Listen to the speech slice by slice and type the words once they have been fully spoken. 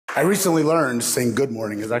I recently learned saying good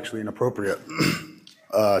morning is actually inappropriate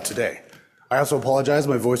today. I also apologize,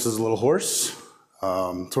 my voice is a little hoarse.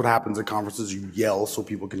 It's what happens at conferences, you yell so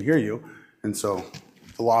people can hear you, and so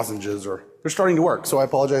the lozenges they're starting to work, so I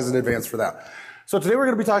apologize in advance for that. So today we're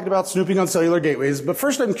going to be talking about snooping on cellular gateways, but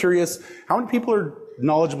first I'm curious, how many people are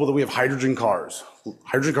knowledgeable that we have hydrogen cars?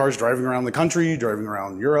 Hydrogen cars driving around the country, driving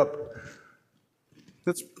around Europe.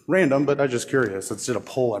 That's random, but I'm just curious. It's just a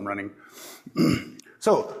poll I'm running.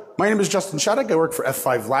 So, my name is Justin Shattuck. I work for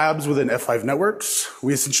F5 Labs within F5 Networks.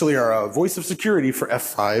 We essentially are a voice of security for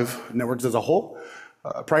F5 Networks as a whole.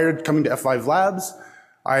 Prior to coming to F5 Labs,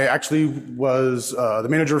 I actually was the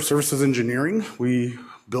manager of services engineering. We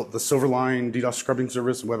built the Silverline DDoS scrubbing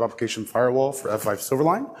service and web application firewall for F5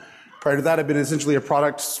 Silverline. Prior to that, I've been essentially a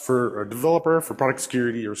developer for product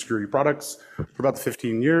security or security products for about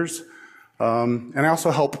 15 years. And I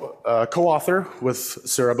also help co-author with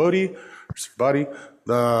Sarah Bodie,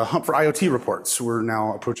 the Hunt for IoT reports. We're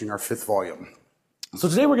now approaching our 5th volume. So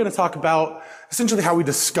today we're going to talk about essentially how we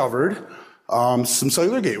discovered some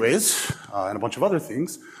cellular gateways and a bunch of other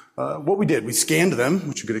things. What we did, we scanned them,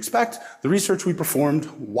 which you could expect, the research we performed,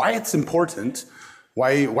 why it's important,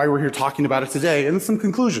 why we're here talking about it today, and some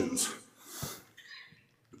conclusions.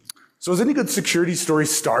 So as any good security story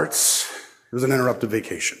starts, it was an interrupted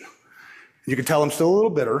vacation. You can tell I'm still a little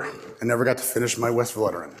bitter. I never got to finish my West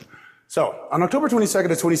veteran. So, on October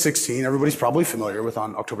 22nd of 2016, everybody's probably familiar with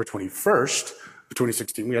on October 21st of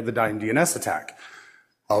 2016, we had the Dyn DNS attack.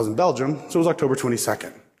 I was in Belgium, so it was October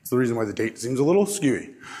 22nd. That's the reason why the date seems a little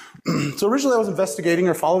skewy. So originally I was investigating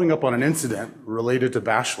or following up on an incident related to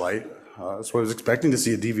Bashlight. That's what I was expecting to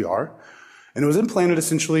see a DVR. And it was implanted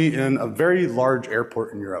essentially in a very large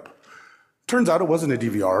airport in Europe. Turns out it wasn't a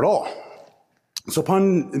DVR at all. So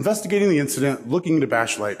upon investigating the incident, looking into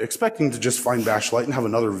Bashlight, expecting to just find Bashlight and have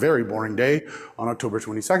another very boring day on October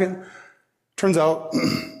 22nd, turns out,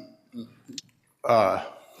 it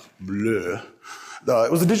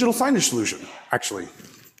was a digital signage solution, actually.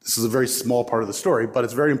 This is a very small part of the story, but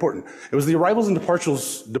it's very important. It was the arrivals and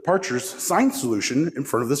departures sign solution in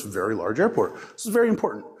front of this very large airport. This is very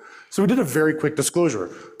important. So we did a very quick disclosure.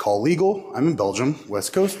 Call legal. I'm in Belgium,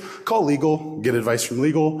 West Coast. Call legal, get advice from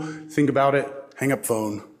legal, think about it, hang up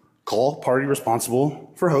phone, call party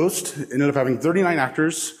responsible for host. Ended up having 39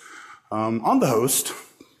 actors on the host,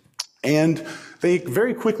 and they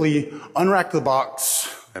very quickly unracked the box,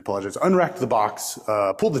 pulled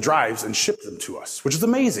the drives and shipped them to us, which is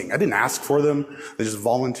amazing. I didn't ask for them, they just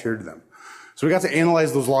volunteered them. So we got to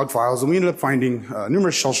analyze those log files, and we ended up finding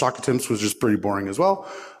numerous shell shock attempts, which is pretty boring as well,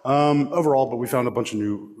 overall, but we found a bunch of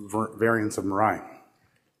new variants of Mirai.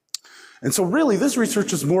 And so really, this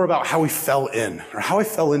research is more about how we fell in, or how I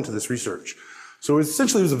fell into this research. So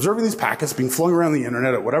essentially, I was observing these packets being flung around the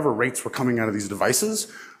internet at whatever rates were coming out of these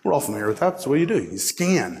devices. We're all familiar with that, so what do? You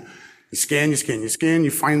scan. You scan, you scan, you scan,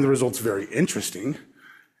 you find the results very interesting.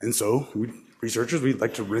 And so, researchers, we'd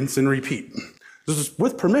like to rinse and repeat. This is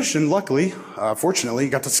with permission, luckily, fortunately,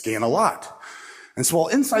 got to scan a lot. And so while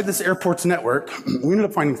inside this airport's network, we ended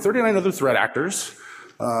up finding 39 other threat actors.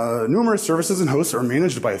 Numerous services and hosts are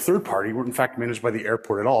managed by a third party, weren't in fact managed by the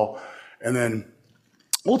airport at all. And then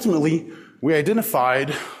ultimately, we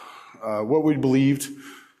identified what we believed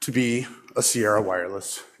to be a Sierra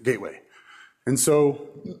wireless gateway. And so,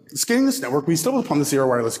 scanning this network, we stumbled upon the Sierra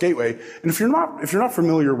wireless gateway. And if you're not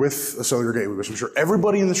familiar with a cellular gateway, which I'm sure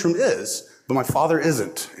everybody in this room is, but my father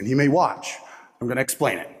isn't, and he may watch, I'm going to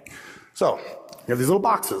explain it. So, you have these little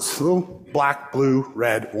boxes, little black, blue,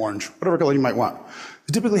 red, orange, whatever color you might want.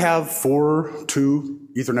 They typically have 2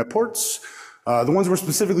 Ethernet ports. The ones we're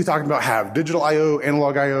specifically talking about have digital I/O,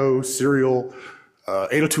 analog I/O, serial,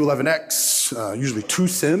 802.11x, usually 2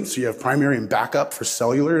 SIMs, so you have primary and backup for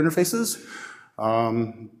cellular interfaces.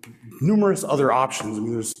 Numerous other options. I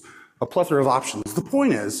mean, there's a plethora of options. The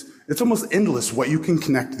point is, it's almost endless what you can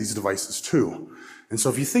connect these devices to. And so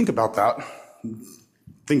if you think about that,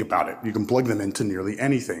 think about it. You can plug them into nearly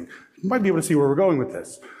anything. You might be able to see where we're going with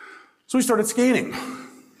this. So we started scanning.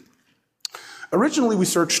 Originally, we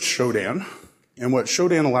searched Shodan, and what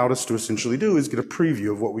Shodan allowed us to essentially do is get a preview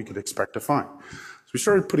of what we could expect to find. So we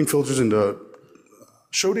started putting filters into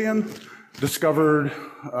Shodan, discovered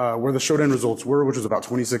where the Shodan results were, which was about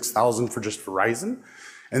 26,000 for just Verizon.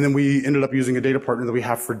 And then we ended up using a data partner that we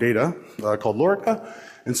have for data called Lorica.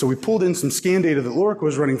 And so we pulled in some scan data that Lorica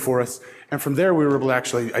was running for us, and from there we were able to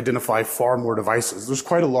actually identify far more devices. There's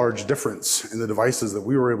quite a large difference in the devices that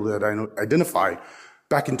we were able to identify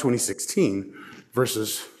back in 2016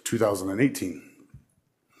 versus 2018,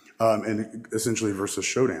 and essentially versus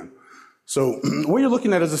Shodan. So what you're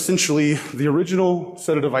looking at is essentially the original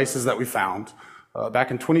set of devices that we found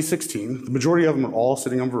back in 2016. The majority of them are all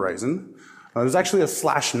sitting on Verizon. There's actually a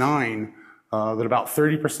 /9 that about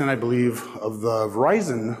 30%, I believe, of the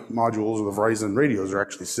Verizon modules or the Verizon radios are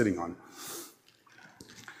actually sitting on.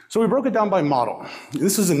 So we broke it down by model.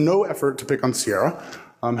 This is in no effort to pick on Sierra.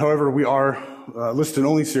 However, we are listed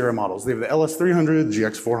only Sierra models. They have the LS300, the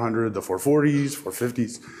GX400, the 440s,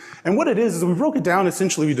 450s. And what it is we broke it down,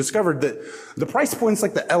 essentially we discovered that the price points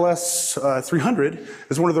like the LS300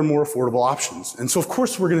 is one of their more affordable options. And so of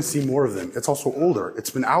course we're gonna see more of them. It's also older,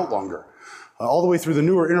 it's been out longer. All the way through the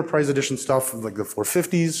newer enterprise edition stuff, like the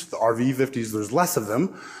 450s, the RV50s, there's less of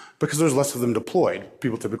them because there's less of them deployed.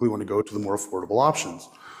 People typically want to go to the more affordable options.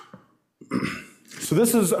 So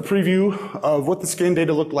this is a preview of what the scan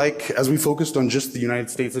data looked like as we focused on just the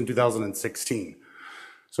United States in 2016.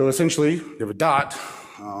 So essentially, you have a dot.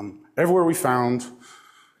 Everywhere we found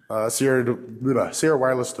Sierra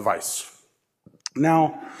wireless device.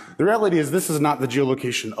 Now, the reality is this is not the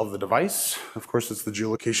geolocation of the device. Of course, it's the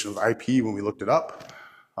geolocation of the IP when we looked it up.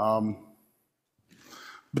 But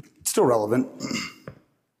still relevant.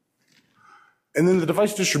 And then the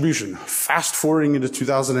device distribution, fast forwarding into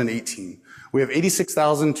 2018. We have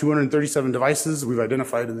 86,237 devices we've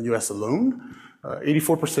identified in the US alone.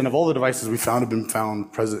 84% of all the devices we found have been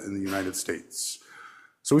found present in the United States.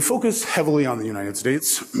 So we focus heavily on the United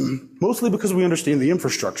States, mostly because we understand the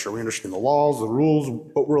infrastructure. We understand the laws, the rules,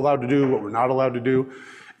 what we're allowed to do, what we're not allowed to do,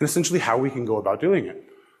 and essentially how we can go about doing it.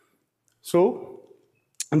 So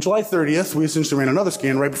on July 30th, we essentially ran another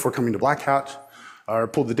scan right before coming to Black Hat,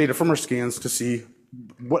 pulled the data from our scans to see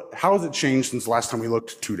how has it changed since the last time we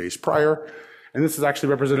looked 2 days prior. And this is actually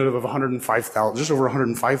representative of 105,000, just over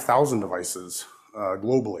 105,000 devices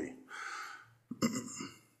globally.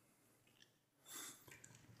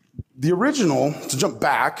 The original, to jump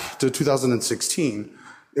back to 2016,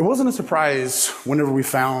 it wasn't a surprise whenever we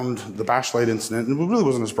found the Bashlight incident, and it really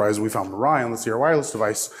wasn't a surprise when we found Mirai on the Sierra wireless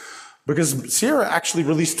device, because Sierra actually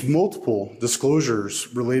released multiple disclosures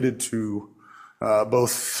related to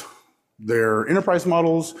both their enterprise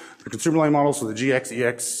models, their consumer line models, so the GX,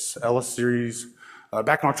 EX, LS series,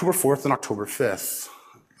 back on October 4th and October 5th.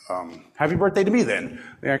 Happy birthday to me then.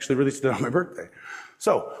 They actually released it on my birthday.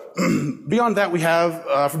 So, beyond that, we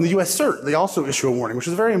have from the US CERT, they also issue a warning, which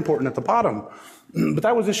is very important at the bottom. But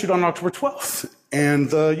that was issued on October 12th. And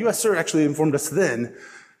the US CERT actually informed us then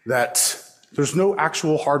that there's no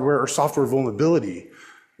actual hardware or software vulnerability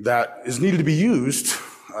that is needed to be used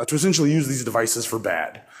to essentially use these devices for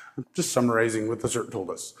bad. I'm just summarizing what the CERT told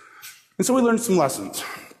us. And so we learned some lessons.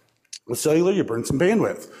 With cellular, you burn some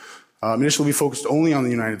bandwidth. Initially, we focused only on the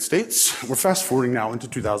United States. We're fast forwarding now into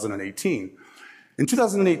 2018. In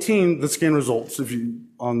 2018, the scan results,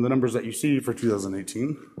 on the numbers that you see for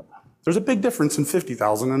 2018, there's a big difference in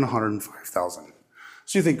 50,000 and 105,000.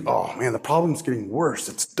 So you think, oh man, the problem's getting worse.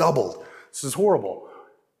 It's doubled. This is horrible.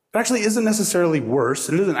 It actually isn't necessarily worse.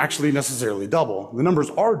 It isn't actually necessarily double. The numbers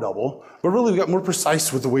are double, but really we got more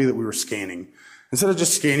precise with the way that we were scanning. Instead of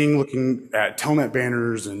just scanning, looking at telnet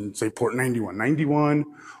banners and say port 9191,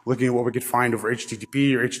 looking at what we could find over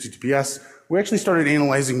HTTP or HTTPS, we actually started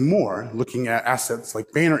analyzing more, looking at assets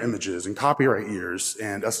like banner images and copyright years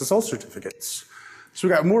and SSL certificates. So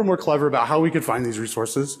we got more and more clever about how we could find these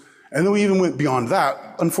resources. And then we even went beyond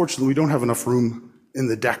that. Unfortunately, we don't have enough room in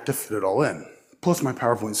the deck to fit it all in. Plus my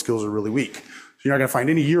PowerPoint skills are really weak. So you're not gonna find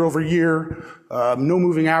any year over year, no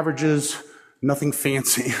moving averages, nothing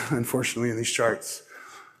fancy, unfortunately, in these charts.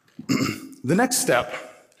 The next step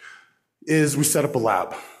is we set up a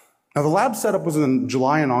lab. Now the lab setup was in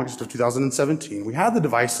July and August of 2017. We had the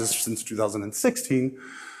devices since 2016.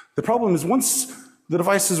 The problem is once the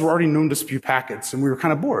devices were already known to spew packets and we were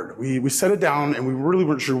kind of bored. We set it down and we really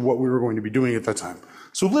weren't sure what we were going to be doing at that time.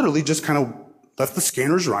 So literally just kind of left the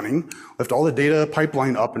scanners running, left all the data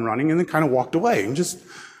pipeline up and running, and then kind of walked away and just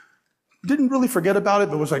didn't really forget about it,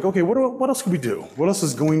 but was like, okay, what else can we do? What else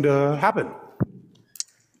is going to happen?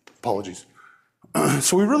 Apologies.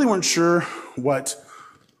 So we really weren't sure what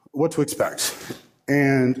to expect.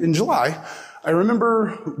 And in July, I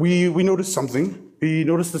remember we noticed something. We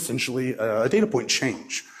noticed essentially a data point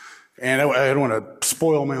change. And I don't want to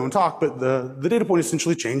spoil my own talk, but the data point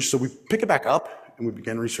essentially changed. So we pick it back up and we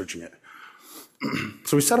began researching it.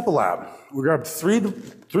 So we set up a lab. We grabbed three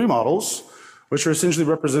models, which are essentially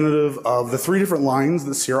representative of the 3 different lines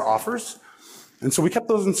that Sierra offers. And so we kept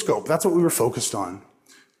those in scope. That's what we were focused on.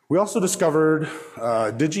 We also discovered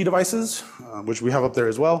Digi devices, which we have up there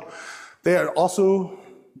as well. They are also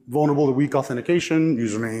vulnerable to weak authentication,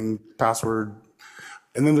 username, password.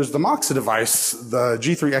 And then there's the Moxa device, the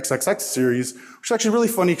G3XXX series, which is actually really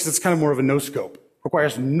funny because it's kind of more of a no scope.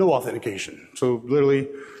 Requires no authentication. So literally,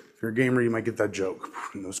 if If you're a gamer, you might get that joke.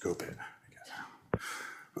 No scope it,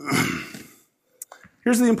 I guess.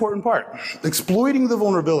 Here's the important part. Exploiting the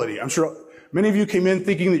vulnerability. I'm sure many of you came in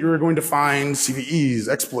thinking that you were going to find CVEs,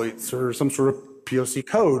 exploits, or some sort of POC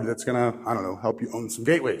code that's gonna, I don't know, help you own some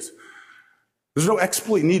gateways. There's no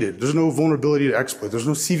exploit needed. There's no vulnerability to exploit. There's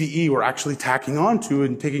no CVE we're actually tacking onto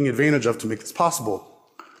and taking advantage of to make this possible.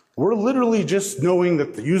 We're literally just knowing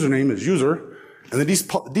that the username is user and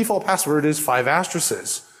the default password is 5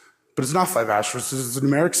 asterisks. But it's not 5 asterisks, it's a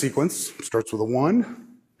numeric sequence. It starts with a 1,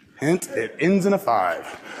 hint, it ends in a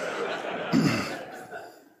 5.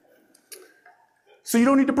 So you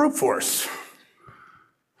don't need to brute force.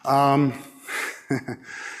 No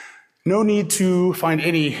need to find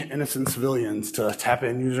any innocent civilians to tap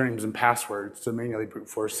in usernames and passwords to manually brute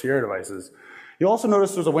force Sierra devices. You'll also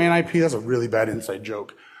notice there's a WAN IP. That's a really bad inside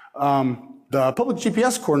joke. The public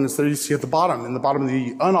GPS coordinates that you see at the bottom, in the bottom of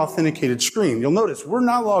the unauthenticated screen, you'll notice we're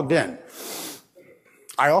not logged in.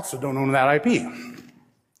 I also don't own that IP.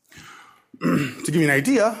 To give you an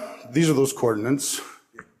idea, these are those coordinates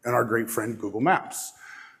in our great friend Google Maps.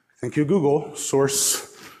 Thank you, Google.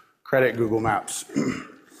 Source credit Google Maps.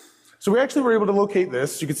 So we actually were able to locate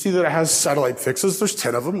this. You can see that it has satellite fixes. There's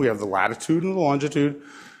 10 of them. We have the latitude and the longitude.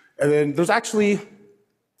 And then there's actually,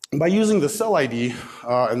 by using the cell ID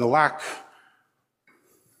and the LAC,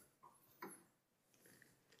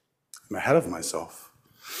 I'm ahead of myself.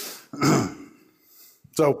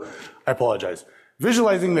 So I apologize.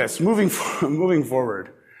 Visualizing this, moving forward.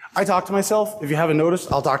 I talk to myself. If you haven't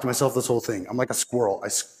noticed, I'll talk to myself this whole thing. I'm like a squirrel. I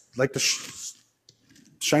like to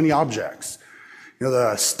shiny objects. You know,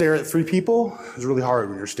 the stare at 3 people is really hard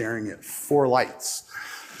when you're staring at 4 lights.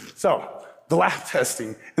 So, the lab testing.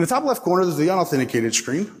 In the top left corner, there's the unauthenticated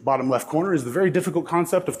screen. Bottom left corner is the very difficult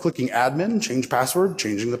concept of clicking admin, change password,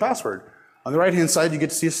 changing the password. On the right-hand side, you get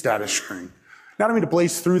to see a status screen. Now, I don't mean to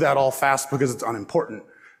blaze through that all fast because it's unimportant.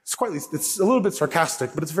 It's a little bit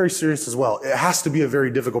sarcastic, but it's very serious as well. It has to be a very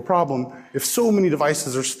difficult problem if so many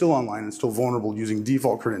devices are still online and still vulnerable using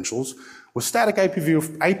default credentials with static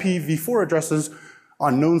IPv4 addresses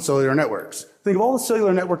on known cellular networks. Think of all the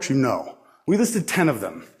cellular networks you know. We listed 10 of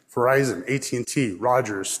them. Verizon, AT&T,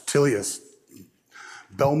 Rogers, Tilius,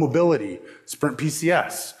 Bell Mobility, Sprint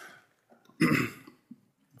PCS.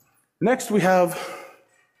 Next, we have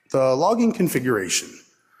the logging configuration,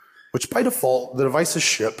 which by default, the devices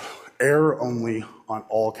ship error only on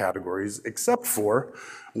all categories except for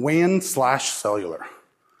WAN/cellular.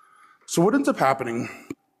 So what ends up happening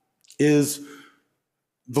is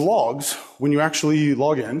the logs, when you actually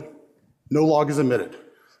log in, no log is emitted.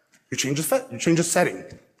 You change a setting,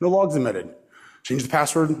 no logs emitted. Change the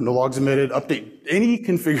password, no logs emitted. Update any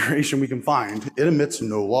configuration we can find, it emits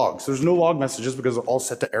no logs. There's no log messages because they're all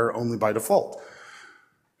set to error only by default.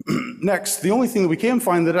 Next, the only thing that we can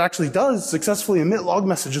find that it actually does successfully emit log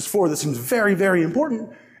messages for that seems very, very important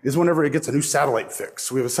is whenever it gets a new satellite fix.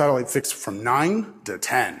 So we have a satellite fix from 9 to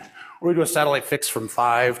 10. Or we do a satellite fix from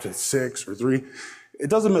 5 to 6 or 3. It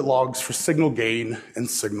does emit logs for signal gain and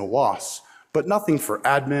signal loss, but nothing for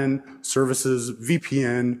admin, services,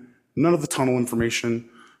 VPN, none of the tunnel information,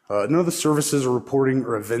 none of the services or reporting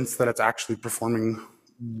or events that it's actually performing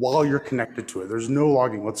while you're connected to it. There's no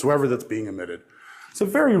logging whatsoever that's being emitted. It's a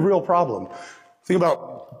very real problem. Think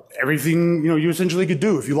about everything you essentially could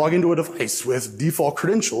do if you log into a device with default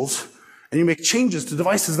credentials and you make changes to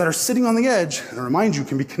devices that are sitting on the edge and remind you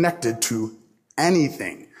can be connected to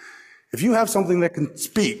anything. If you have something that can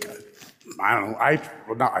speak,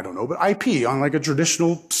 but IP on like a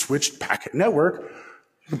traditional switched packet network,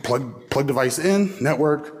 you can plug device in,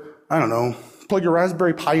 network, plug your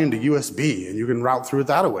Raspberry Pi into USB and you can route through it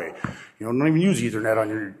that way. Don't even use Ethernet on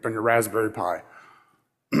your Raspberry Pi.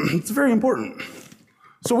 It's very important.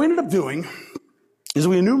 So what we ended up doing is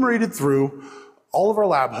we enumerated through all of our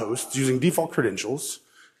lab hosts using default credentials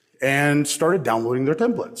and started downloading their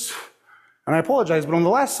templates. And I apologize, but on the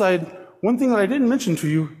last slide, one thing that I didn't mention to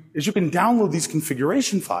you is you can download these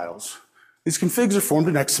configuration files. These configs are formed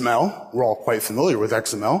in XML. We're all quite familiar with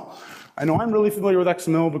XML. I know I'm really familiar with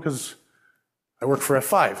XML because I work for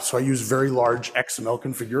F5, so I use very large XML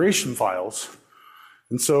configuration files.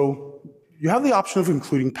 And so you have the option of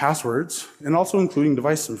including passwords and also including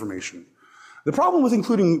device information. The problem with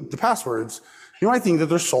including the passwords, you might think that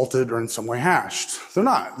they're salted or in some way hashed. They're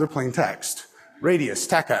not. They're plain text. Radius,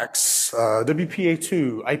 TACAX,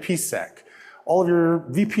 WPA2, IPsec, all of your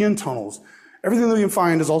VPN tunnels, everything that you can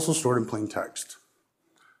find is also stored in plain text.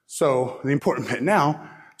 So the important bit now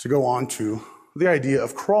to go on to the idea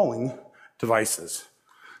of crawling devices.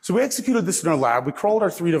 So we executed this in our lab. We crawled our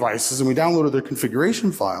 3 devices and we downloaded their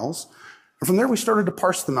configuration files. And from there we started to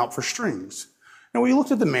parse them out for strings. Now we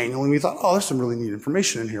looked at the manual and we thought, oh, there's some really neat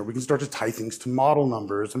information in here. We can start to tie things to model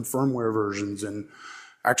numbers and firmware versions and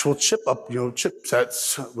actual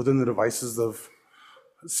chipsets within the devices of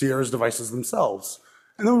Sierra's devices themselves.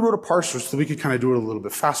 And then we wrote a parser so that we could kind of do it a little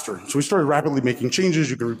bit faster. So we started rapidly making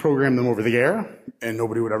changes. You could reprogram them over the air, and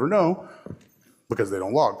nobody would ever know because they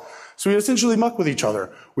don't log. So we essentially muck with each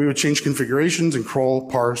other. We would change configurations and crawl,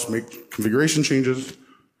 parse, make configuration changes,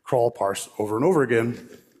 crawl, parse over and over again.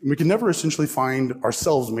 And we could never essentially find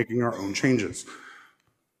ourselves making our own changes.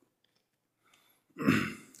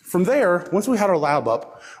 From there, once we had our lab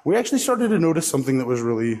up, we actually started to notice something that was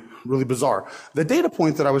really, really bizarre. The data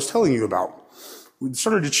point that I was telling you about, we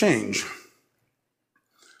started to change.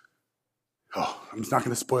 Oh, I'm just not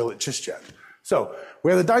going to spoil it just yet. So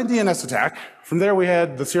we had the DNS attack. From there, we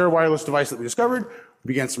had the Sierra wireless device that we discovered. We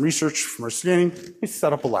began some research from our scanning. We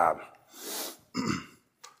set up a lab.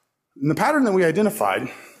 And the pattern that we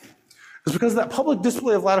identified is because of that public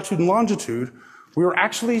display of latitude and longitude, we were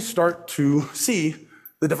actually start to see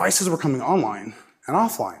the devices were coming online and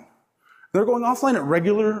offline. They're going offline at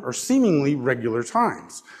regular or seemingly regular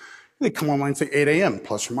times. They come online, say 8 a.m.,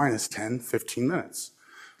 plus or minus 10, 15 minutes.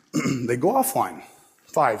 They go offline,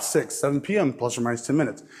 5, 6, 7 p.m., plus or minus 10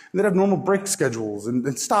 minutes. And they'd have normal break schedules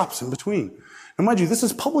and stops in between. Now, mind you, this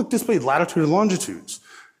is public displayed latitude and longitudes.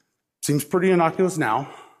 Seems pretty innocuous now,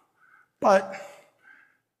 but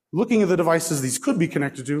looking at the devices these could be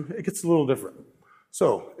connected to, it gets a little different.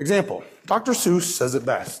 So, example, Dr. Seuss says it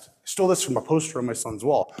best. I stole this from a poster on my son's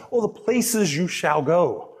wall. Oh, the places you shall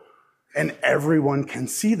go, and everyone can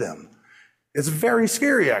see them. It's very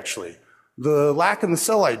scary, actually. The lack in the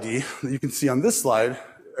cell ID that you can see on this slide,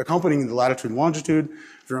 accompanying the latitude and longitude,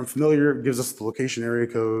 if you're unfamiliar, it gives us the location area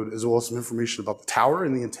code, as well as some information about the tower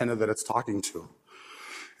and the antenna that it's talking to.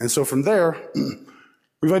 And so from there,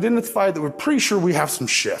 we've identified that we're pretty sure we have some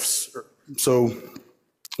shifts. So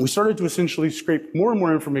we started to essentially scrape more and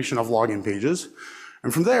more information off login pages,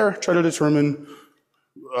 and from there, try to determine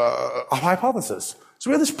a hypothesis. So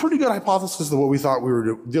we had this pretty good hypothesis of what we thought we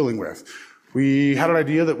were dealing with. We had an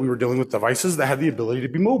idea that we were dealing with devices that had the ability to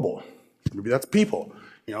be mobile. Maybe that's people.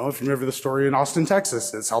 You know, if you remember the story in Austin,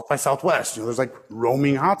 Texas, at South by Southwest, there's like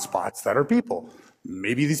roaming hotspots that are people.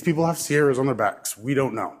 Maybe these people have Sierras on their backs. We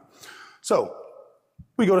don't know. So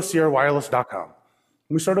we go to sierrawireless.com and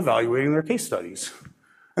we start evaluating their case studies.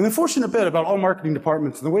 And the fortunate bit about all marketing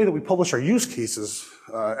departments and the way that we publish our use cases,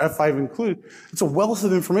 F5 included, it's a wealth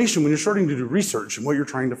of information when you're starting to do research and what you're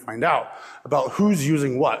trying to find out about who's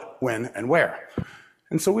using what, when, and where.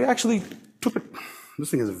 And so we actually took it, this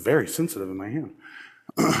thing is very sensitive in my hand.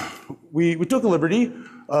 We took the liberty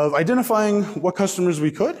of identifying what customers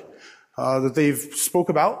we could, that they've spoke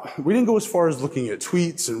about. We didn't go as far as looking at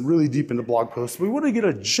tweets and really deep into blog posts. We wanted to get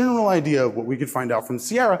a general idea of what we could find out from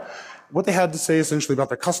Sierra, what they had to say essentially about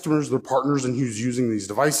their customers, their partners, and who's using these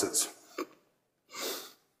devices.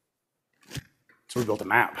 So we built a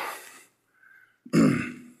map.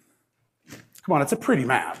 Come on, it's a pretty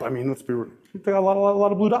map. I mean, let's be real. We've got a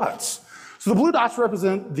lot of blue dots. So the blue dots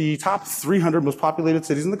represent the top 300 most populated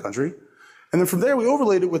cities in the country. And then from there, we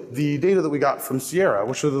overlaid it with the data that we got from Sierra,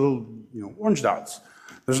 which are the little, orange dots.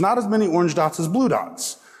 There's not as many orange dots as blue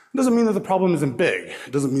dots. It doesn't mean that the problem isn't big.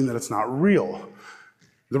 It doesn't mean that it's not real.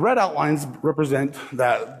 The red outlines represent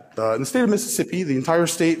that in the state of Mississippi, the entire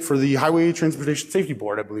state for the Highway Transportation Safety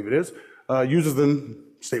Board, I believe it is, uses them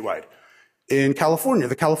statewide. In California,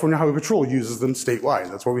 the California Highway Patrol uses them statewide.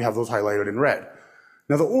 That's why we have those highlighted in red.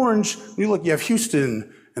 Now the orange, when you look, you have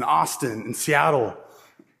Houston and Austin and Seattle,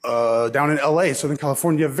 down in LA, Southern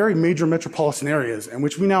California, you have very major metropolitan areas, and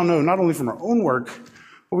which we now know not only from our own work,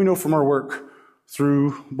 but we know from our work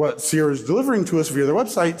through what Sierra is delivering to us via their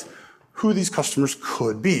website, who these customers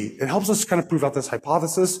could be. It helps us kind of prove out this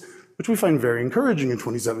hypothesis, which we find very encouraging in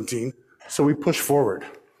 2017, so we push forward.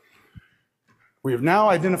 We have now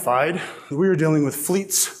identified that we are dealing with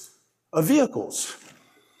fleets of vehicles.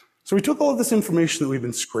 So we took all of this information that we've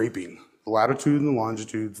been scraping, the latitude and the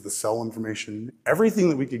longitudes, the cell information, everything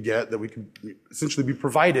that we could get that we could essentially be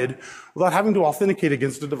provided without having to authenticate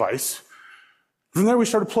against a device. From there, we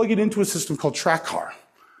started plugging it into a system called TrackCar.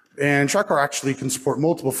 And TrackCar actually can support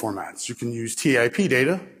multiple formats. You can use TAIP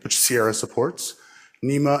data, which Sierra supports,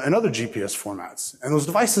 NEMA, and other GPS formats. And those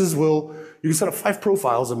devices you can set up 5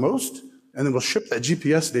 profiles at most, and then we'll ship that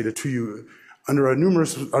GPS data to you under a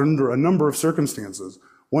number of circumstances.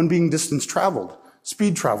 One being distance traveled,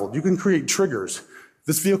 speed traveled. You can create triggers.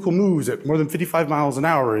 This vehicle moves at more than 55 miles an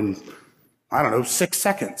hour in, 6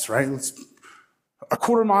 seconds, right? A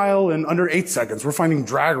quarter mile in under 8 seconds. We're finding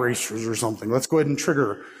drag racers or something. Let's go ahead and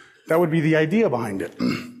trigger. That would be the idea behind it.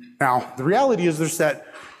 Now, the reality is there's that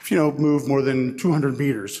If you move more than 200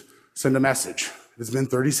 meters, send a message. If it's been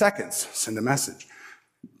 30 seconds, send a message.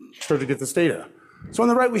 Start to get this data. So on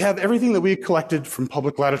the right, we have everything that we collected from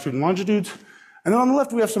public latitude and longitudes. And then on the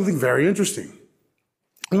left, we have something very interesting.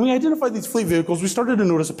 When we identified these fleet vehicles, we started to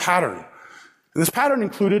notice a pattern. And this pattern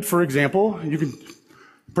included, for example, you can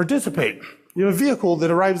participate. You have a vehicle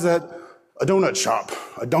that arrives at a donut shop,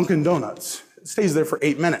 a Dunkin' Donuts. It stays there for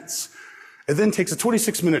 8 minutes. It then takes a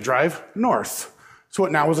 26-minute drive north to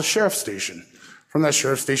what now is a sheriff's station. From that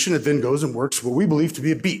sheriff's station, it then goes and works what we believe to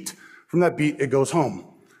be a beat. From that beat, it goes home.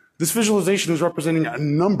 This visualization is representing a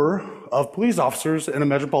number of police officers in a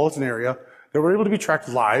metropolitan area that were able to be tracked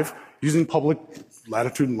live using public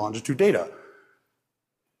latitude and longitude data.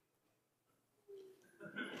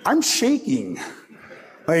 I'm shaking,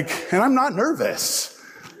 and I'm not nervous.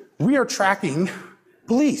 We are tracking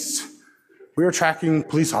police. We are tracking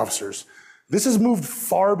police officers. This has moved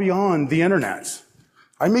far beyond the internet.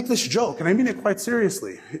 I make this joke, and I mean it quite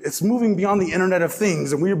seriously. It's moving beyond the Internet of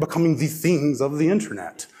Things, and we are becoming the things of the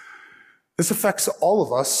internet. This affects all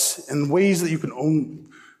of us in ways that you can own.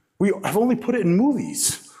 We have only put it in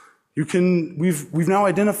movies. We've now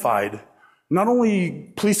identified not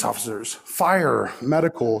only police officers, fire,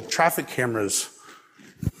 medical, traffic cameras,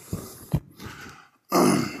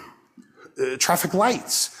 traffic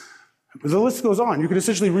lights. The list goes on. You can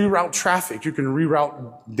essentially reroute traffic. You can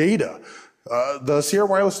reroute data. The Sierra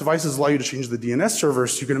Wireless devices allow you to change the DNS server,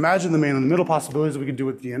 so you can imagine the man-in-the-middle possibilities that we can do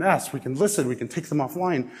with DNS. We can listen, we can take them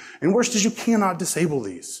offline. And worst is you cannot disable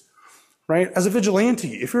these, right? As a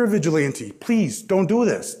vigilante, if you're a vigilante, please don't do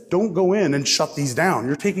this. Don't go in and shut these down.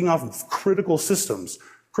 You're taking off critical systems,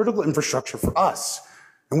 critical infrastructure for us.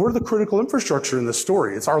 And we're the critical infrastructure in this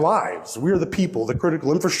story. It's our lives. We are the people, the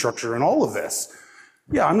critical infrastructure in all of this.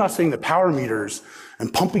 Yeah, I'm not saying that power meters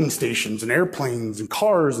and pumping stations and airplanes and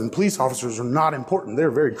cars and police officers are not important.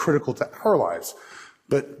 They're very critical to our lives.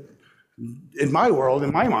 But in my world,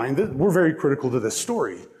 in my mind, we're very critical to this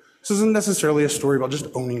story. This isn't necessarily a story about just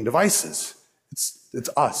owning devices. It's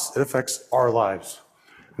us. It affects our lives.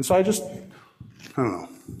 And so I don't know.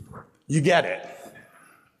 You get it.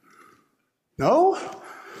 No?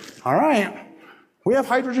 All right. We have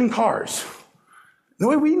hydrogen cars. The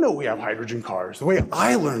way we know we have hydrogen cars, the way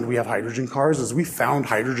I learned we have hydrogen cars is we found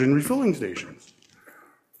hydrogen refueling stations.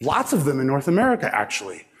 Lots of them in North America,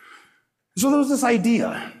 actually. So there was this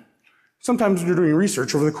idea. Sometimes when you're doing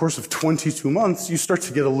research over the course of 22 months, you start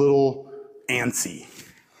to get a little antsy.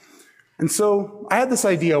 And so I had this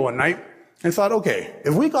idea one night and thought, okay,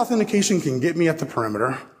 if weak authentication can get me at the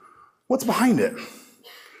perimeter, what's behind it?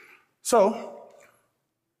 So,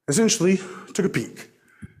 essentially, took a peek.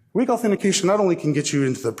 Weak authentication not only can get you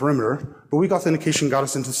into the perimeter, but weak authentication got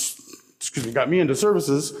me into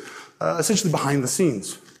services essentially behind the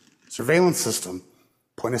scenes. Surveillance system,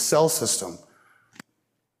 point of sale system.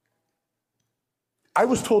 I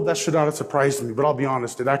was told that should not have surprised me, but I'll be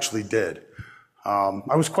honest, it actually did.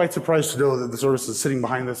 I was quite surprised to know that the services sitting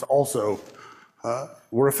behind this also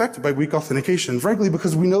were affected by weak authentication, frankly,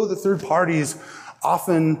 because we know that third parties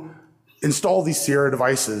often install these Sierra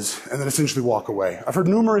devices and then essentially walk away. I've heard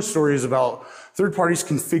numerous stories about third parties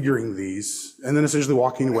configuring these and then essentially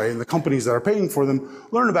walking away, and the companies that are paying for them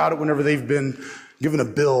learn about it whenever they've been given a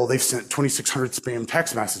bill, they've sent 2,600 spam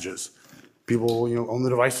text messages. People, own the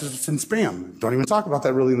devices, send spam. Don't even talk about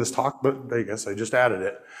that really in this talk, but I guess I just added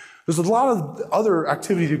it. There's a lot of other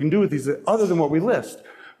activities you can do with these other than what we list.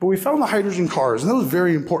 But we found the hydrogen cars, and that was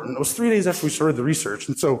very important. It was 3 days after we started the research.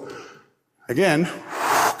 And so, again,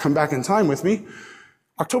 come back in time with me.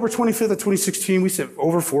 October 25th of 2016, we sent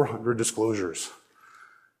over 400 disclosures.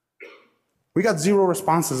 We got 0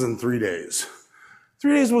 responses in 3 days.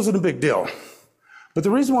 3 days wasn't a big deal. But the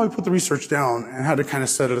reason why we put the research down and had to kind of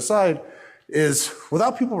set it aside is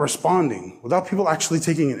without people responding, without people actually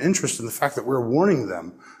taking an interest in the fact that we're warning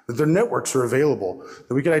them that their networks are available,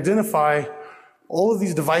 that we could identify all of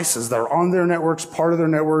these devices that are on their networks, part of their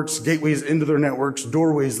networks, gateways into their networks,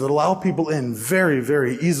 doorways that allow people in very,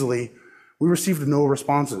 very easily, we received no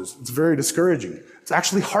responses. It's very discouraging. It's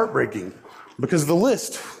actually heartbreaking because the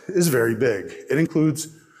list is very big. It includes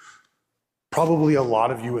probably a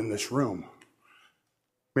lot of you in this room.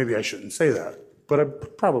 Maybe I shouldn't say that, but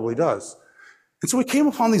it probably does. And so we came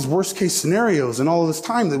upon these worst case scenarios and all of this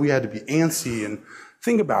time that we had to be antsy and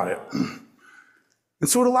think about it. And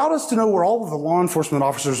so it allowed us to know where all of the law enforcement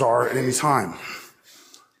officers are at any time.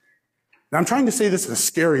 Now I'm trying to say this in a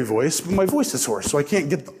scary voice, but my voice is hoarse, so I can't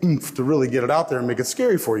get the oomph to really get it out there and make it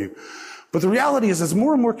scary for you. But the reality is, as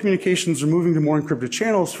more and more communications are moving to more encrypted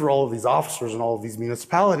channels for all of these officers and all of these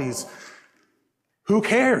municipalities, who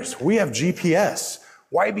cares? We have GPS.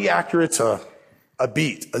 Why be accurate to a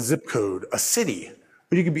beat, a zip code, a city.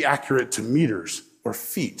 But you can be accurate to meters or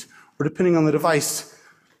feet, or depending on the device,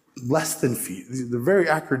 less than feet. They're very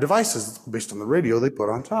accurate devices based on the radio they put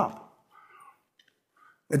on top.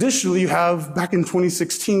 Additionally, you have, back in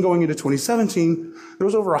 2016 going into 2017, there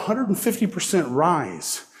was over 150%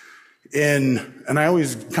 rise in, and I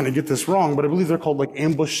always kind of get this wrong, but I believe they're called like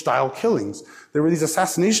ambush-style killings. There were these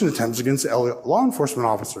assassination attempts against law enforcement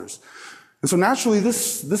officers. And so naturally,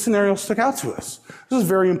 this scenario stuck out to us. This was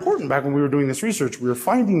very important back when we were doing this research. We were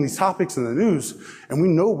finding these topics in the news, and we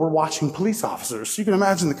know we're watching police officers. So you can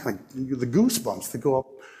imagine the kind of the goosebumps that go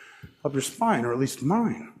up your spine, or at least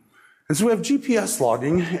mine. And so we have GPS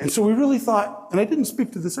logging, and so we really thought, and I didn't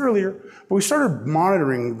speak to this earlier, but we started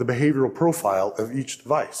monitoring the behavioral profile of each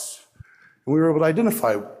device. And we were able to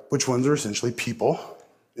identify which ones are essentially people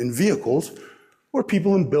in vehicles, or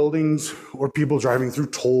people in buildings, or people driving through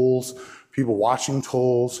tolls, people watching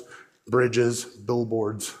tolls, bridges,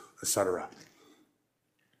 billboards, etc.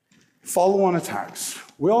 Follow-on attacks.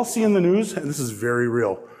 We all see in the news, and this is very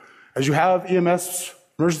real, as you have EMS,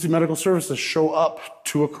 emergency medical services, show up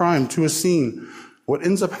to a crime, to a scene, what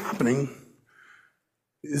ends up happening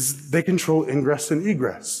is they control ingress and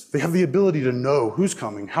egress. They have the ability to know who's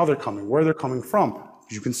coming, how they're coming, where they're coming from.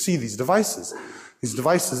 You can see these devices. These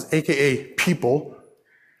devices, AKA people,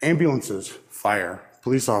 ambulances, fire,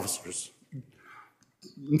 police officers.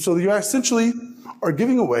 And so you essentially are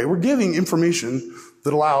giving away, we're giving information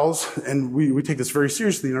that allows, and we take this very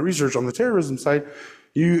seriously in our research on the terrorism side,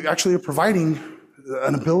 you actually are providing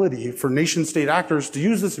an ability for nation-state actors to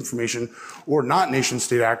use this information, or not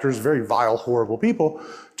nation-state actors, very vile, horrible people,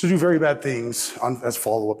 to do very bad things as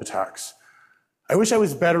follow-up attacks. I wish I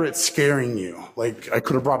was better at scaring you. Like, I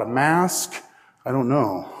could have brought a mask. I don't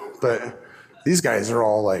know. But these guys are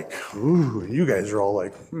all like, ooh, and you guys are all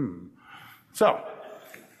like, So,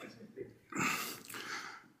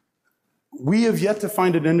 we have yet to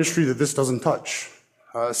find an industry that this doesn't touch.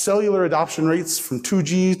 Cellular adoption rates from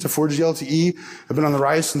 2G to 4G LTE have been on the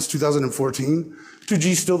rise since 2014. 2G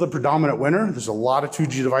is still the predominant winner. There's a lot of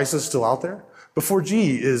 2G devices still out there. But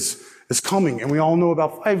 4G is coming, and we all know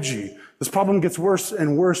about 5G. This problem gets worse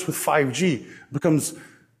and worse with 5G. It becomes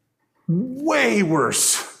way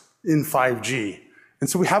worse in 5G. And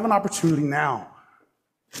so we have an opportunity now.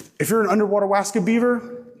 If you're an underwater basket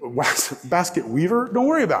weaver, don't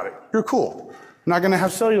worry about it. You're cool. You're not going to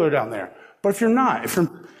have cellular down there. But if you're not, if you're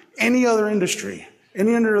in any other industry,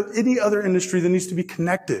 any other industry that needs to be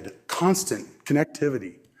connected, constant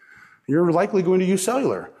connectivity, you're likely going to use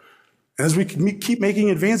cellular. And as we keep making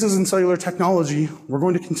advances in cellular technology, we're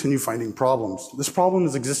going to continue finding problems. This problem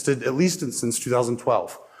has existed at least since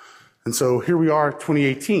 2012. And so here we are,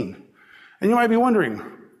 2018. And you might be wondering,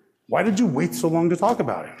 why did you wait so long to talk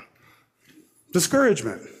about it?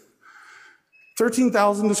 Discouragement.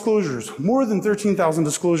 13,000 disclosures, more than 13,000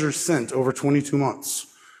 disclosures sent over 22 months.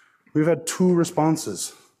 We've had 2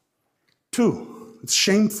 responses. 2. It's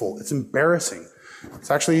shameful. It's embarrassing.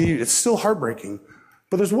 It's still heartbreaking.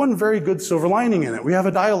 But there's one very good silver lining in it. We have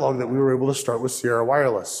a dialogue that we were able to start with Sierra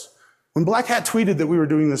Wireless. When Black Hat tweeted that we were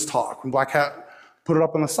doing this talk, when Black Hat put it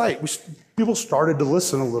up on the site, people started to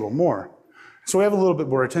listen a little more. So we have a little bit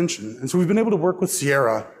more attention. And so we've been able to work with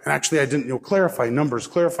Sierra and actually clarify numbers,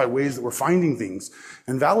 clarify ways that we're finding things,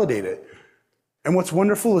 and validate it. And what's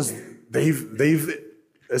wonderful is they've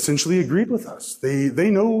essentially agreed with us.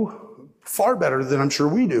 They know far better than I'm sure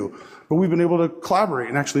we do. But we've been able to collaborate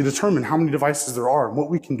and actually determine how many devices there are and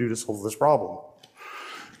what we can do to solve this problem.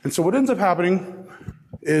 And so what ends up happening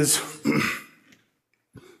is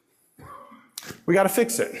we got to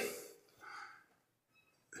fix it.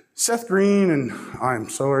 Seth Green, and I'm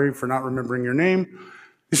sorry for not remembering your name,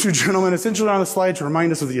 these 2 gentlemen essentially on the slide to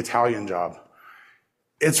remind us of the Italian job.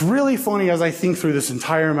 It's really funny as I think through this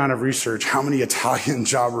entire amount of research how many Italian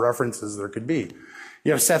job references there could be.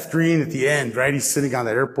 You have Seth Green at the end, right? He's sitting on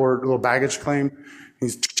that airport, little baggage claim.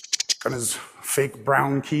 He's on his fake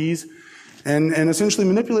brown keys and essentially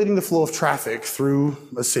manipulating the flow of traffic through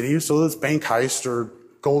a city so this bank heist or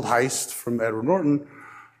gold heist from Edward Norton,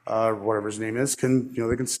 whatever his name is, they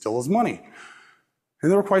can steal his money.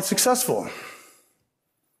 And they were quite successful.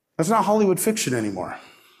 That's not Hollywood fiction anymore,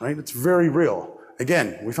 right? It's very real.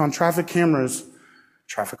 Again, we found traffic cameras,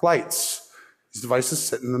 traffic lights. These devices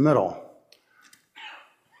sit in the middle.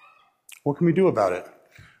 What can we do about it?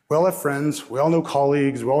 We all have friends, we all know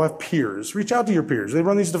colleagues, we all have peers. Reach out to your peers. They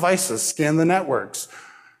run these devices, scan the networks.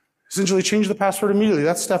 Essentially change the password immediately.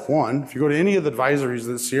 That's step 1. If you go to any of the advisories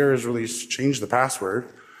that Sierra has released, change the password.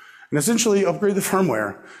 And essentially upgrade the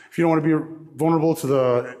firmware. If you don't want to be vulnerable to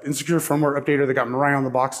the insecure firmware updater that got Mirai on the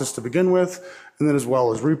boxes to begin with, and then as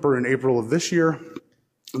well as Reaper in April of this year,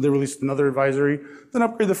 they released another advisory, then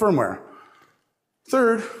upgrade the firmware.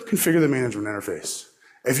 Third, configure the management interface.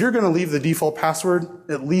 If you're going to leave the default password,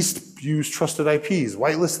 at least use trusted IPs,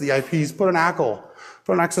 whitelist the IPs, put an ACL,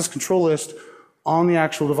 put an access control list on the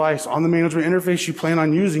actual device, on the management interface you plan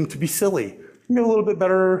on using to be silly. You can be a little bit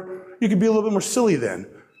better, you can be a little bit more silly then.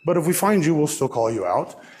 But if we find you, we'll still call you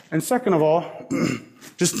out. And second of all,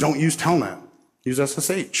 just don't use Telnet. Use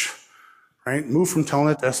SSH, right? Move from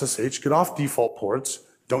Telnet to SSH, get off default ports,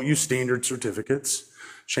 don't use standard certificates,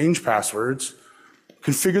 change passwords,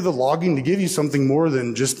 configure the logging to give you something more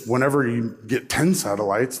than just whenever you get 10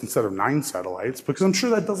 satellites instead of 9 satellites, because I'm sure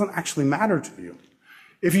that doesn't actually matter to you.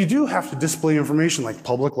 If you do have to display information like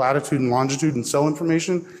public latitude and longitude and cell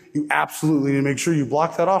information, you absolutely need to make sure you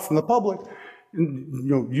block that off from the public,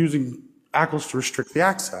 and, using ACLs to restrict the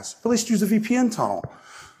access. At least use a VPN tunnel.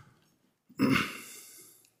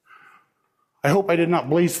 I hope I did not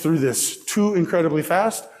blaze through this too incredibly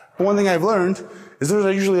fast, but one thing I've learned is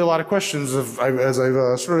there's usually a lot of questions as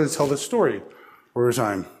I've started to tell this story over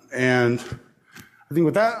time. And I think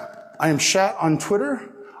with that, I am Shat on Twitter.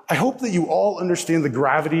 I hope that you all understand the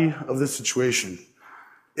gravity of this situation.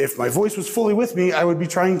 If my voice was fully with me, I would be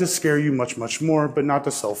trying to scare you much, much more, but not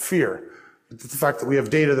to sell fear. It's the fact that we have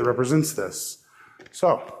data that represents this.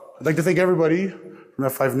 So, I'd like to thank everybody from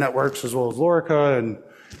F5 Networks as well as Lorica and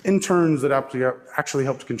interns that actually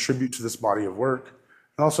helped contribute to this body of work.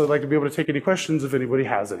 And also, I'd like to be able to take any questions if anybody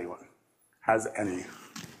has any.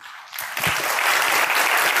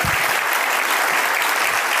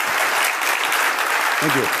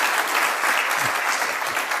 Thank you.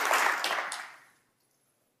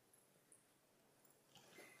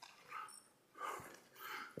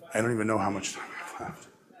 I don't even know how much time I have left.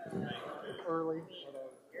 Early.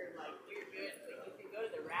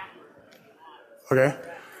 Okay.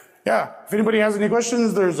 Yeah. If anybody has any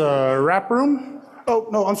questions, there's a wrap room. Oh,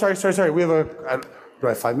 no, I'm sorry. We have do I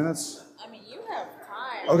have 5 minutes? I mean, you have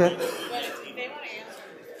time. Okay. But if they want to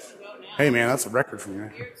answer, go now. Hey, man, that's a record for me.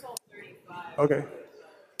 You're told 35. Okay.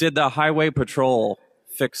 Did the Highway Patrol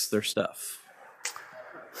fix their stuff?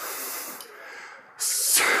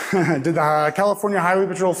 Did the California Highway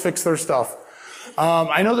Patrol fix their stuff?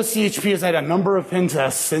 I know the CHP has had a number of pen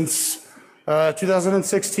tests since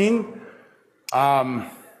 2016.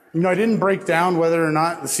 I didn't break down whether or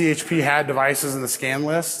not the CHP had devices in the scan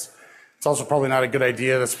list. It's also probably not a good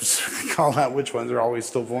idea to specifically call out which ones are always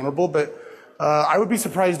still vulnerable, but I would be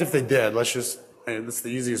surprised if they did. That's the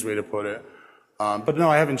easiest way to put it. But no,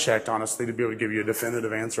 I haven't checked, honestly, to be able to give you a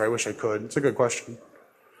definitive answer. I wish I could. It's a good question.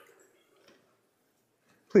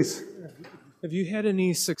 Please. Have you had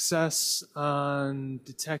any success on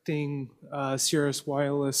detecting Cirrus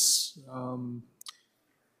Wireless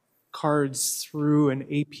cards through an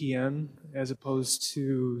APN as opposed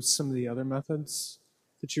to some of the other methods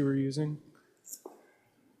that you were using?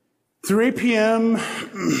 Through APM,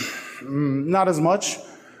 not as much.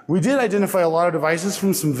 We did identify a lot of devices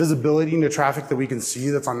from some visibility into traffic that we can see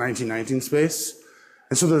that's on 1919 space.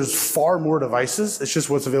 And so there's far more devices. It's just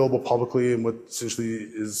what's available publicly and what essentially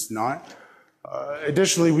is not.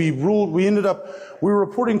 Additionally, we were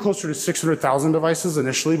reporting closer to 600,000 devices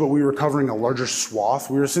initially, but we were covering a larger swath.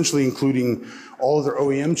 We were essentially including all of their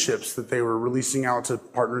OEM chips that they were releasing out to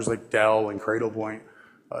partners like Dell and Cradlepoint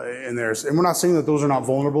in theirs. And we're not saying that those are not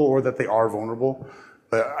vulnerable or that they are vulnerable,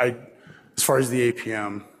 but as far as the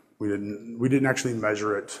APM, we didn't actually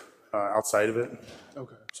measure it outside of it.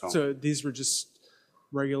 Okay. So these were just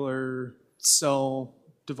regular cell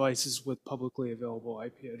devices with publicly available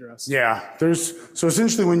IP addresses. Yeah, so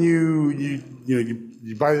essentially when you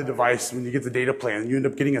buy the device, when you get the data plan, you end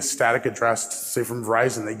up getting a static address, say from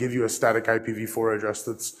Verizon, they give you a static IPv4 address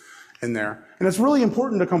that's in there. And it's really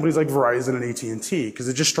important to companies like Verizon and AT&T because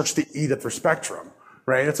it just starts to eat at their spectrum,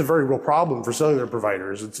 right? It's a very real problem for cellular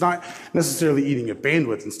providers. It's not necessarily eating at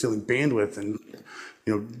bandwidth and stealing bandwidth and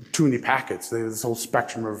too many packets. They have this whole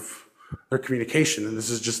spectrum of their communication, and this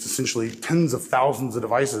is just essentially tens of thousands of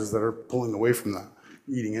devices that are pulling away from that,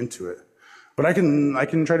 eating into it. But I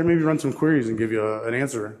can try to maybe run some queries and give you an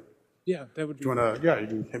answer. Yeah, that would be. You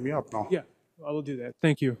can hit me up. Yeah, I will do that.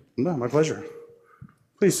 Thank you. No, my pleasure.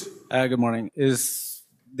 Please. Good morning. Is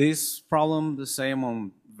this problem the same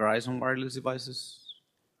on Verizon wireless devices?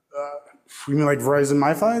 You mean like Verizon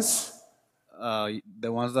MiFis?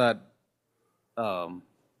 The ones that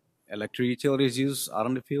electric utilities use out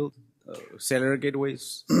on the field? Cellular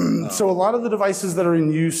gateways? So a lot of the devices that are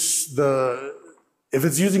in use, if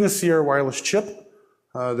it's using a Sierra wireless chip,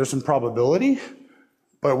 there's some probability.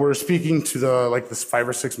 but we're speaking to this 5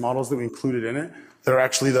 or 6 models that we included in it. They're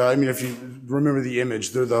actually if you remember the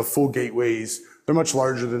image, they're the full gateways. They're much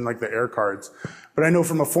larger than like the air cards. But I know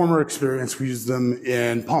from a former experience, we used them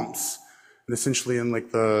in pumps and essentially in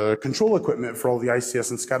like the control equipment for all the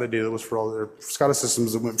ICS and SCADA data that was for all their SCADA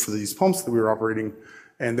systems that went for these pumps that we were operating,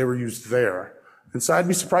 and they were used there. And so I'd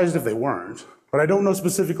be surprised if they weren't. But I don't know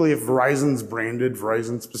specifically if Verizon's branded,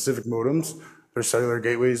 Verizon-specific modems, their cellular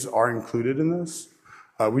gateways, are included in this.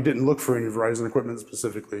 We didn't look for any Verizon equipment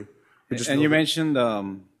specifically. And you mentioned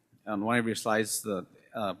on one of your slides that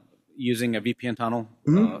using a VPN tunnel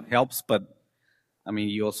helps, but I mean,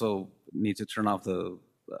 you also need to turn off the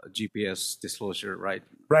GPS disclosure, right?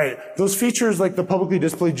 Right. Those features like the publicly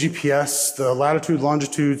displayed GPS, the latitude,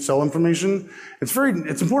 longitude, cell information, it's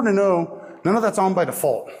important to know none of that's on by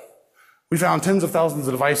default. We found tens of thousands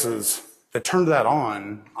of devices that turned that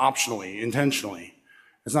on optionally, intentionally.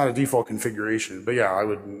 It's not a default configuration, but yeah, I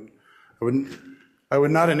would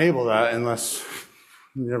not enable that unless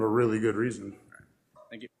you have a really good reason.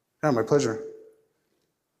 Thank you. Yeah, my pleasure.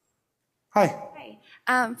 Hi.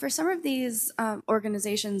 Hi. For some of these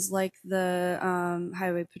organizations like the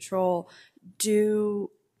Highway Patrol, doesn't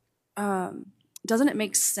it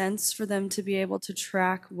make sense for them to be able to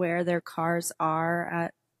track where their cars are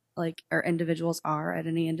at, or individuals are at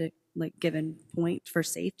any given point for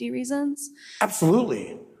safety reasons?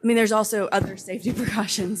 Absolutely. I mean, there's also other safety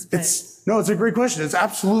precautions. But It's a great question. It's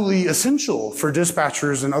absolutely essential for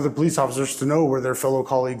dispatchers and other police officers to know where their fellow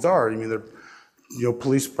colleagues are. I mean, they're,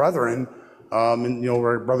 police brethren, and,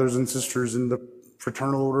 our brothers and sisters in the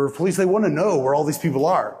fraternal order of police. They want to know where all these people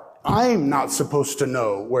are. I'm not supposed to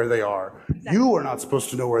know where they are. Exactly. You are not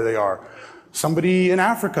supposed to know where they are. Somebody in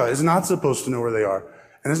Africa is not supposed to know where they are.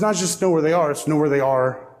 And it's not just know where they are, it's know where they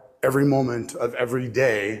are every moment of every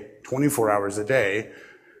day, 24 hours a day,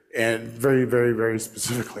 and very, very, very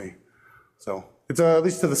specifically. So it's at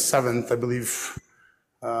least to the 7th, I believe,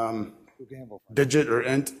 digit or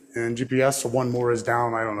int in GPS. So one more is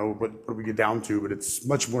down. I don't know what we get down to, but it's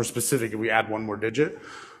much more specific if we add one more digit.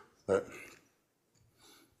 But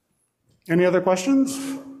any other questions?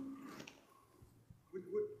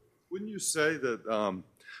 Wouldn't you say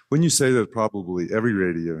that probably every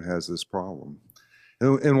radio has this problem?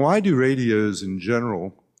 And why do radios in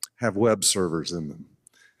general have web servers in them?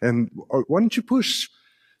 And why don't you push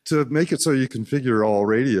to make it so you configure all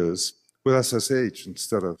radios with SSH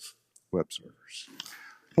instead of web servers?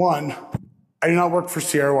 One, I do not work for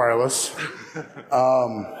Sierra Wireless.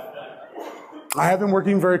 I have been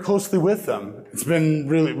working very closely with them. It's been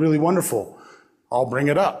really, really wonderful. I'll bring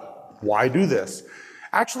it up. Why do this?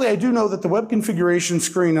 Actually, I do know that the web configuration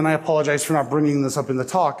screen, and I apologize for not bringing this up in the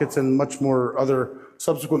talk, it's in much more other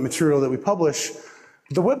subsequent material that we publish.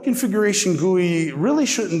 The web configuration GUI really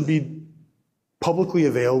shouldn't be publicly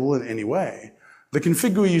available in any way. The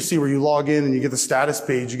config GUI you see where you log in and you get the status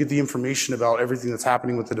page, you get the information about everything that's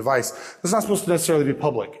happening with the device, that's not supposed to necessarily be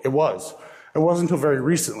public. It was. It wasn't until very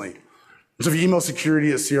recently. So if you email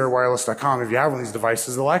security at sierrawireless.com, if you have one of these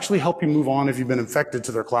devices, they'll actually help you move on if you've been infected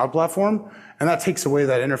to their cloud platform, and that takes away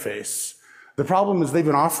that interface. The problem is they've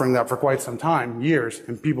been offering that for quite some time, years,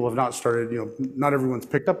 and people have not started, not everyone's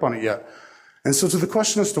picked up on it yet. And so to the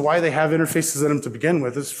question as to why they have interfaces in them to begin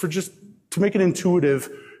with is for just to make it intuitive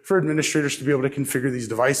for administrators to be able to configure these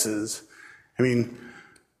devices. I mean,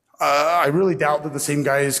 I really doubt that the same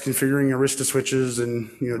guys configuring Arista switches and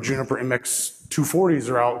Juniper MX 240s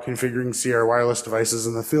are out configuring Sierra Wireless devices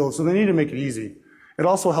in the field, so they need to make it easy. It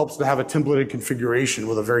also helps to have a templated configuration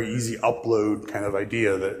with a very easy upload kind of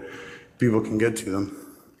idea that people can get to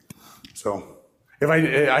them. So,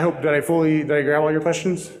 I hope, did I grab all your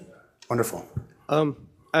questions? Wonderful.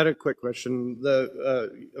 I had a quick question.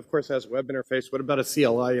 Of course, it has a web interface. What about a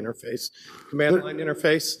CLI interface? Command line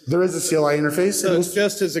interface? There is a CLI interface. So it's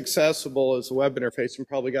just as accessible as a web interface and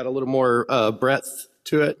probably got a little more breadth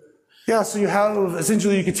to it. Yeah, so you have,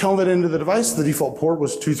 essentially you could tell that into the device. The default port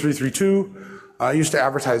was 2332. I used to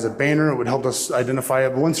advertise a banner. It would help us identify it.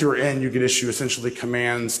 But once you were in, you could issue essentially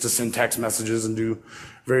commands to send text messages and do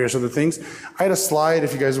various other things. I had a slide,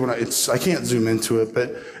 if you guys want to, I can't zoom into it,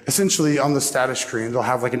 but essentially on the status screen, they'll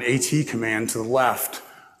have like an AT command to the left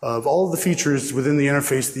of all of the features within the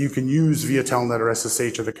interface that you can use via Telnet or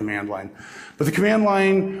SSH or the command line. But the command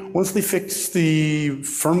line, once they fixed the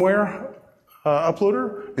firmware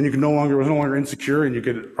uploader, and it was no longer insecure and you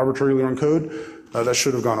could arbitrarily run code, that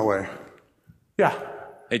should have gone away. Yeah.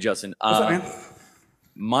 Hey, Justin. What's up, man?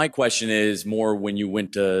 My question is more when you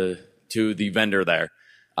went to the vendor there.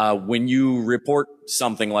 When you report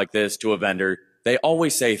something like this to a vendor, they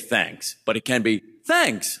always say thanks, but it can be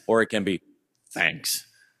thanks or it can be thanks,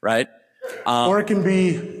 right? Or it can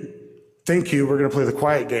be, thank you, we're going to play the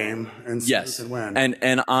quiet game and see Yes, who can win.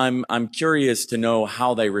 and I'm curious to know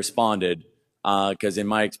how they responded, because in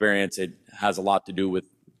my experience, it has a lot to do with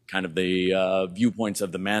kind of the viewpoints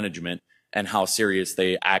of the management and how serious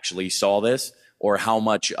they actually saw this, or how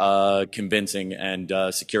much convincing and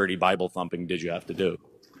security Bible thumping did you have to do?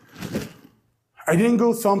 I didn't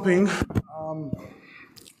go thumping.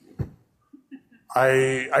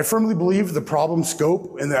 I firmly believe the problem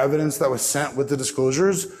scope and the evidence that was sent with the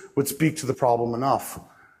disclosures would speak to the problem enough.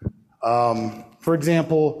 For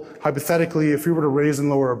example, hypothetically, if you were to raise and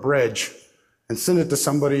lower a bridge and send it to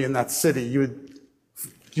somebody in that city, you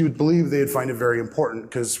would believe they'd find it very important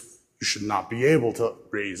because you should not be able to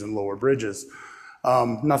raise and lower bridges.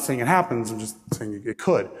 I'm not saying it happens, I'm just saying it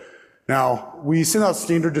could. Now, we send out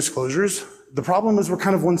standard disclosures. The problem is we're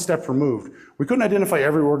kind of one step removed. We couldn't identify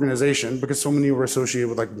every organization because so many were associated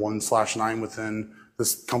with like 1/9 within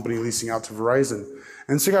this company leasing out to Verizon.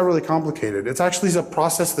 And so it got really complicated. It's actually a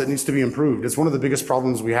process that needs to be improved. It's one of the biggest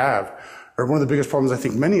problems we have, or one of the biggest problems I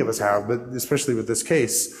think many of us have, but especially with this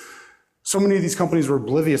case. So many of these companies were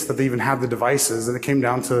oblivious that they even had the devices, and it came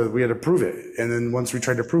down to we had to prove it. And then once we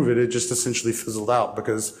tried to prove it, it just essentially fizzled out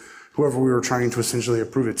because whoever we were trying to essentially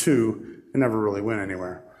approve it to, it never really went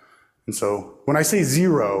anywhere. And so when I say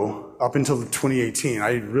zero up until 2018,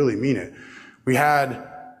 I really mean it. We had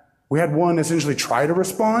one essentially try to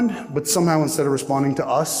respond, but somehow instead of responding to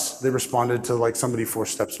us, they responded to like somebody 4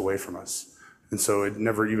 steps away from us. And so it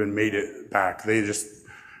never even made it back. They just,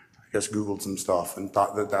 I guess, Googled some stuff and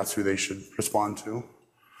thought that that's who they should respond to.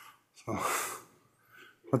 So,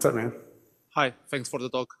 what's up, man? Hi, thanks for the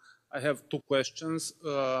talk. I have 2 questions.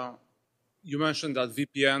 You mentioned that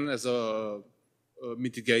VPN as a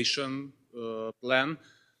mitigation plan.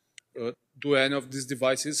 Do any of these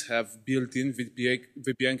devices have built-in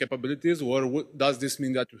VPN capabilities, or does this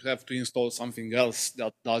mean that you have to install something else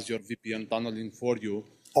that does your VPN tunneling for you?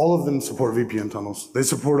 All of them support VPN tunnels. They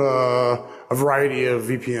support a variety of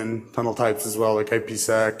VPN tunnel types as well, like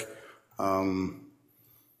IPsec.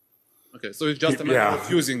 Okay, so it's just a matter of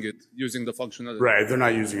using the functionality. Right, they're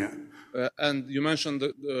not using it. And you mentioned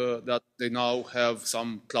that they now have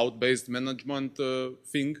some cloud-based management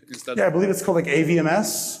thing instead. Yeah, I believe it's called like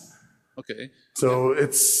AVMS. Okay. So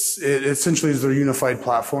it essentially is their unified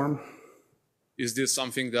platform. Is this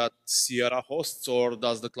something that Sierra hosts, or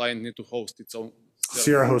does the client need to host its own?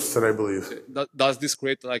 Sierra hosts it, I believe. Okay. Does this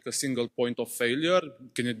create like a single point of failure?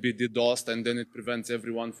 Can it be DDoSed and then it prevents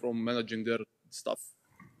everyone from managing their stuff?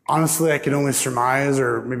 Honestly, I can only surmise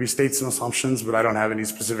or maybe state some assumptions, but I don't have any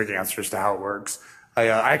specific answers to how it works. I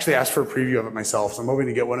actually asked for a preview of it myself, so I'm hoping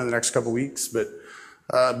to get one in the next couple weeks. But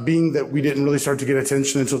being that we didn't really start to get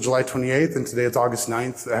attention until July 28th, and today it's August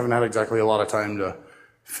 9th, I haven't had exactly a lot of time to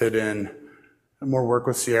fit in more work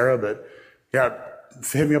with Sierra. But yeah,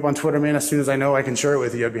 hit me up on Twitter, man. As soon as I know I can share it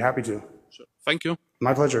with you, I'd be happy to. Sure. Thank you.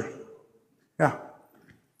 My pleasure. Yeah.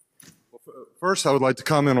 First, I would like to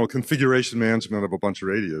comment on configuration management of a bunch of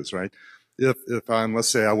radios, right? If I'm, let's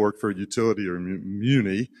say I work for a utility or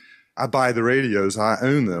muni, I buy the radios, I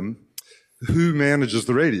own them. Who manages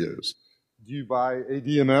the radios? Do you buy a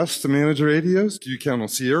DMS to manage the radios? Do you count on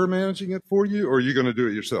Sierra managing it for you, or are you going to do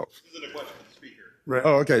it yourself? Right.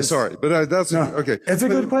 Oh, okay, sorry. But that's, okay. It's a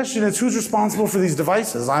good question. It's who's responsible for these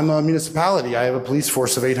devices. I'm a municipality. I have a police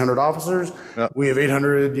force of 800 officers. Yeah. We have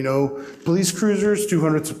 800, police cruisers,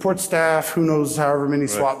 200 support staff, who knows however many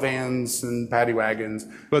SWAT vans and paddy wagons.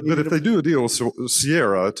 But if they do a deal with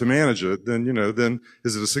Sierra to manage it, then, then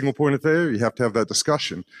is it a single point of failure? You have to have that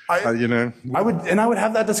discussion, I would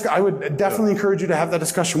have that I would definitely encourage you to have that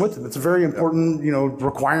discussion with them. It's a very important,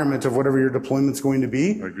 requirement of whatever your deployment's going to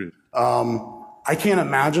be. I agree. I can't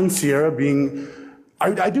imagine Sierra being,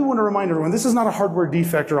 I do want to remind everyone, this is not a hardware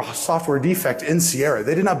defect or a software defect in Sierra.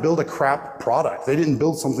 They did not build a crap product. They didn't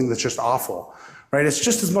build something that's just awful, right? It's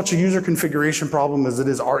just as much a user configuration problem as it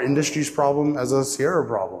is our industry's problem as a Sierra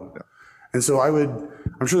problem. Yeah. And so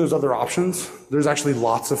I'm sure there's other options. There's actually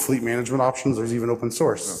lots of fleet management options. There's even open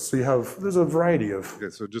source. Yeah. So there's a variety of. Okay,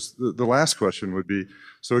 so just the last question would be,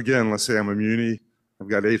 so again, let's say I'm a muni, I've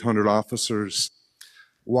got 800 officers.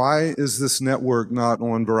 Why is this network not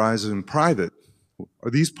on Verizon private?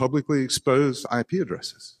 Are these publicly exposed IP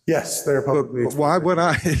addresses? Yes, they're publicly exposed.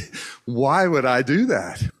 Why would I do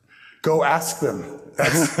that? Go ask them.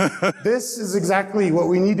 This is exactly what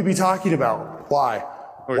we need to be talking about. Why?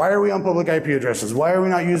 Okay. Why are we on public IP addresses? Why are we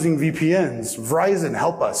not using VPNs? Verizon,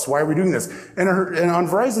 help us. Why are we doing this? And on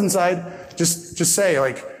Verizon's side, just say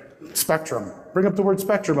like Spectrum. Bring up the word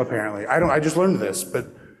Spectrum. Apparently, I just learned this, but.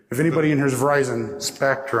 If anybody in here is Verizon,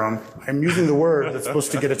 Spectrum, I'm using the word that's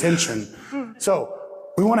supposed to get attention. So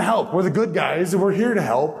We want to help. We're the good guys, and we're here to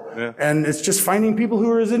help. Yeah. And it's just finding people who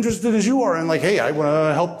are as interested as you are, and like, hey, I want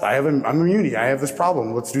to help. I'm immunity. I have this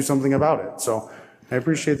problem. Let's do something about it. So I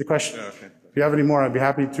appreciate the question. Yeah, okay. If you have any more, I'd be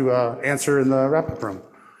happy to answer in the wrap-up room.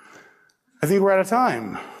 I think we're out of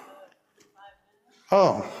time.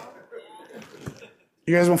 Oh.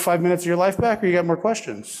 You guys want 5 minutes of your life back, or you got more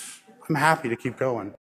questions? I'm happy to keep going.